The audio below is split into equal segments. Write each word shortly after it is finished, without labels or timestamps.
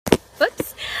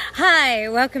Hi,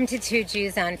 welcome to Two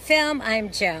Jews on Film. I'm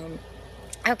Joan.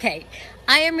 Okay,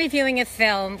 I am reviewing a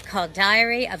film called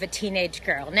Diary of a Teenage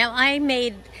Girl. Now, I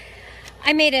made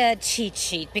a cheat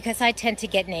sheet because I tend to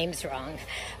get names wrong.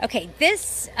 Okay,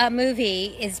 this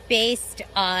movie is based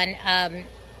on a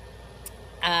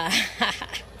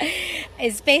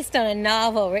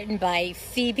novel written by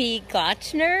Phoebe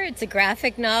Gloeckner. It's a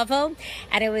graphic novel,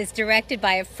 and it was directed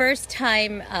by a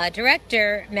first-time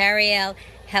director, Marielle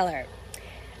Heller.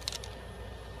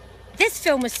 This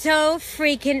film was so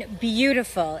freaking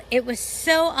beautiful. It was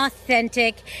so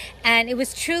authentic, and it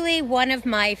was truly one of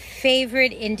my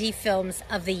favorite indie films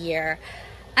of the year.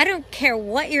 I don't care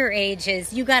what your age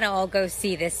is, you gotta all go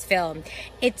see this film.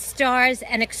 It stars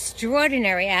an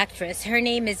extraordinary actress. Her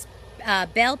name is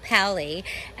Belle Powley,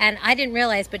 and I didn't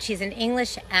realize, but she's an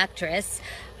English actress.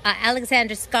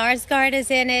 Alexander Skarsgård is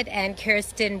in it, and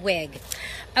Kirsten Wiig.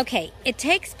 Okay, it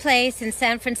takes place in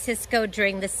San Francisco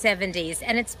during the 70s,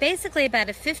 and it's basically about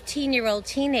a 15-year-old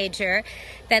teenager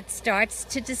that starts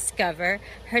to discover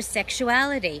her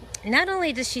sexuality. Not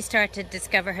only does she start to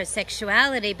discover her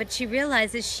sexuality, but she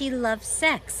realizes she loves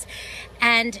sex.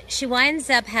 And she winds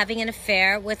up having an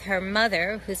affair with her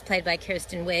mother, who's played by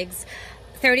Kirsten Wiig's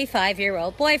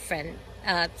 35-year-old boyfriend,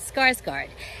 Skarsgård.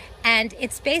 And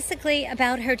it's basically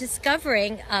about her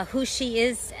discovering who she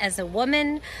is as a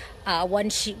woman,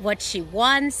 what she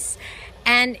wants,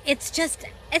 and it's just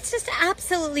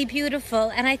absolutely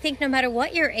beautiful. And I think no matter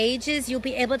what your age is, you'll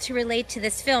be able to relate to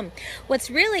this film. What's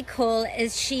really cool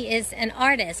is she is an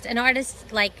artist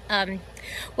like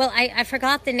I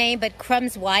forgot the name, but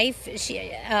Crumb's wife.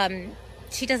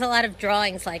 She does a lot of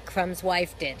drawings like Crumb's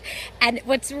wife did. And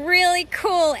what's really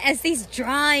cool as these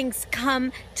drawings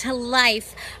come to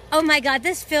life, oh my God,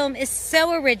 this film is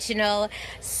so original,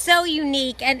 so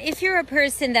unique. And if you're a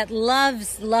person that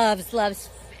loves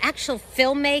actual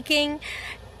filmmaking,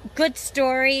 good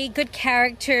story, good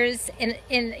characters,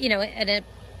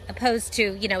 opposed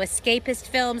to, escapist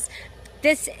films,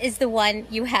 this is the one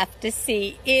you have to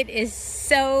see. It is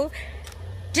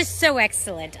just so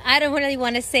excellent. I don't really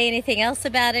want to say anything else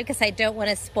about it because I don't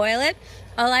want to spoil it.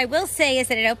 All I will say is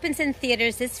that it opens in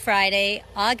theaters this Friday,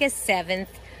 August 7th.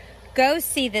 Go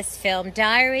see this film,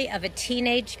 Diary of a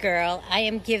Teenage Girl. I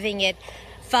am giving it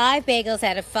 5 bagels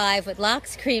out of 5 with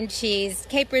lox, cream cheese,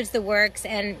 capers, the works,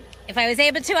 and if I was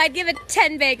able to, I'd give it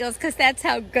 10 bagels because that's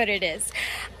how good it is.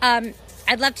 I'd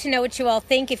love to know what you all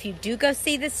think if you do go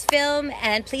see this film,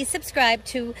 and please subscribe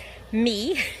to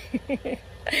me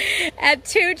at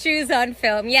Two Jews on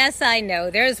Film. Yes, I know,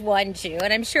 there's one Jew,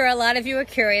 and I'm sure a lot of you are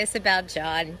curious about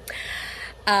John.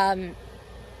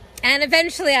 And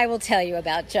eventually I will tell you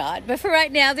about John, but for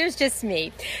right now, there's just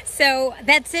me. So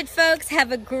that's it, folks.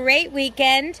 Have a great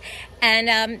weekend,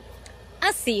 and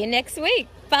I'll see you next week.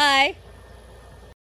 Bye.